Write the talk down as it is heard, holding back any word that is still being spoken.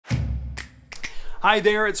Hi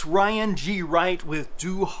there, it's Ryan G. Wright with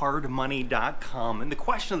DoHardMoney.com, and the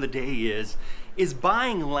question of the day is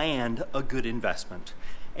buying land a good investment?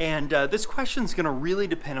 And this question is going to really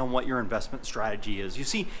depend on what your investment strategy is. You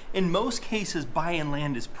see, in most cases, buying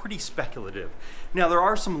land is pretty speculative. Now, there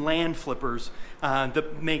are some land flippers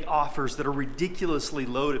that make offers that are ridiculously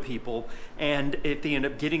low to people, and if they end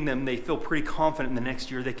up getting them, they feel pretty confident in the next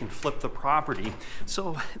year they can flip the property.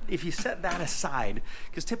 So if you set that aside,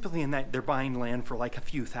 because typically in that they're buying land for like a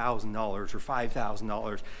few $1,000s or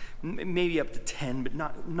 $5,000, maybe up to 10, but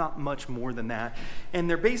not much more than that. And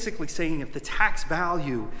they're basically saying if the tax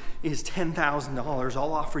value is $10,000,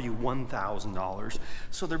 I'll offer you $1,000.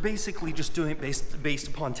 So they're basically just doing it based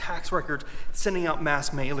upon tax records, sending out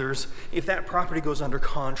mass mailers. If that property goes under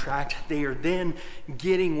contract, they are then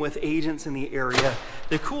getting with agents in the area.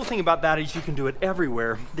 The cool thing about that is you can do it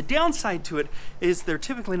everywhere. The downside to it is they're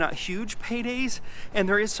typically not huge paydays, and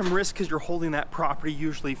there is some risk because you're holding that property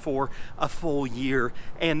usually for a full year,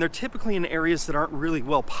 and they're typically in areas that aren't really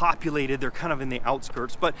well populated. They're kind of in the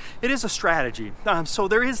outskirts, but it is a strategy. So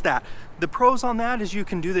there is that. The pros on that is you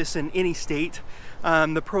can do this in any state.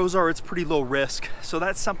 The pros are it's pretty low risk, so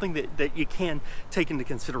that's something that you can take into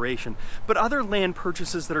consideration. But other land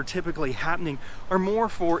purchases that are typically happening are more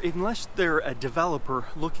for, unless they're a developer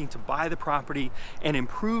looking to buy the property and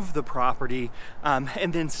improve the property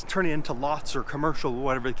and then turn it into lots or commercial,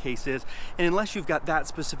 whatever the case is, and unless you've got that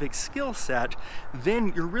specific skill set,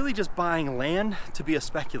 then you're really just buying land to be a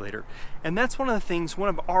speculator. And that's one of the things, one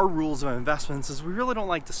of our rules of investments is we really don't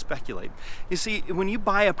like to speculate. You see, when you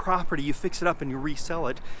buy a property, you fix it up and you resell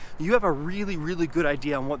it, you have a really, really good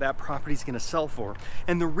idea on what that property is going to sell for.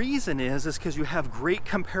 And the reason is because you have great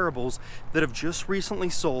comparables that have just recently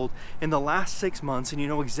sold in the last 6 months, and you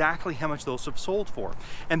know exactly how much those have sold for.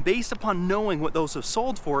 And based upon knowing what those have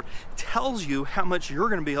sold for, tells you how much you're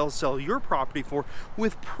going to be able to sell your property for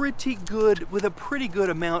with a pretty good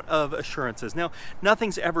amount of assurances. Now,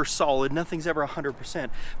 nothing's ever solid, nothing's ever 100%,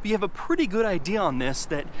 but you have a pretty good idea on this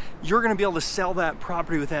that you're going to be able to sell that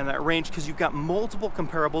property within that range because you've got multiple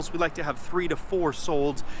comparables. We like to have 3 to 4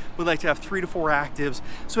 solds. We like to have 3 to 4 actives.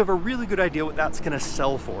 So we have a really good idea what that's going to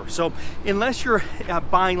sell for. So unless you're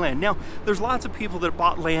buying land. Now, there's lots of people that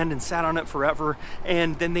bought land and sat on it forever,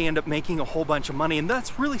 and then they end up making a whole bunch of money. And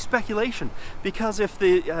that's really speculation, because if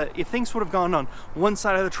things would have gone on one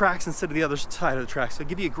side of the tracks instead of the other side of the tracks. So I'll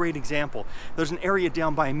give you a great example. There's an area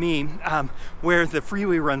down by me where the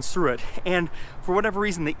freeway runs through it. And for whatever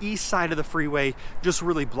reason, the east side of the freeway just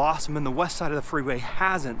really blossomed and the west side of the freeway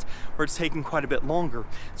hasn't, or it's taking quite a bit longer.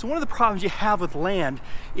 So one of the problems you have with land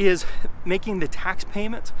is making the tax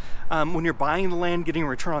payment when you're buying the land, getting a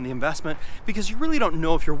return on the investment, because you really don't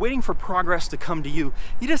know if you're waiting for progress to come to you.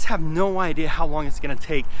 You just have no idea how long it's going to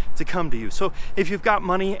take to come to you. So if you've got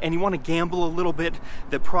money and you want to gamble a little bit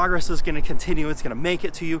that progress is going to continue, it's going to make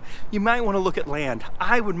it to you, you might want to look at land.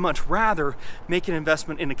 I would much rather make an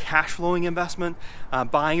investment in a cash flowing investment,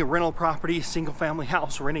 buying a rental property, single family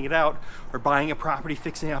house, renting it out, or buying a property,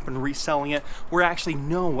 fixing it up and reselling it, where I actually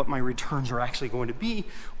know what my returns are actually going to be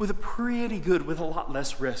with a lot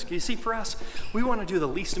less risk. You see, for us, we want to do the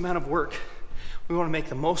least amount of work. We want to make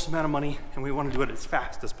the most amount of money, and we want to do it as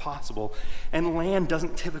fast as possible. And land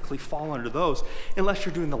doesn't typically fall under those unless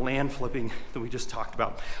you're doing the land flipping that we just talked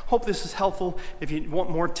about. Hope this is helpful. If you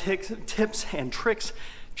want more tips and tricks,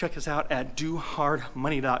 check us out at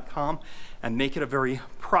DoHardMoney.com and make it a very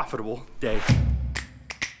profitable day.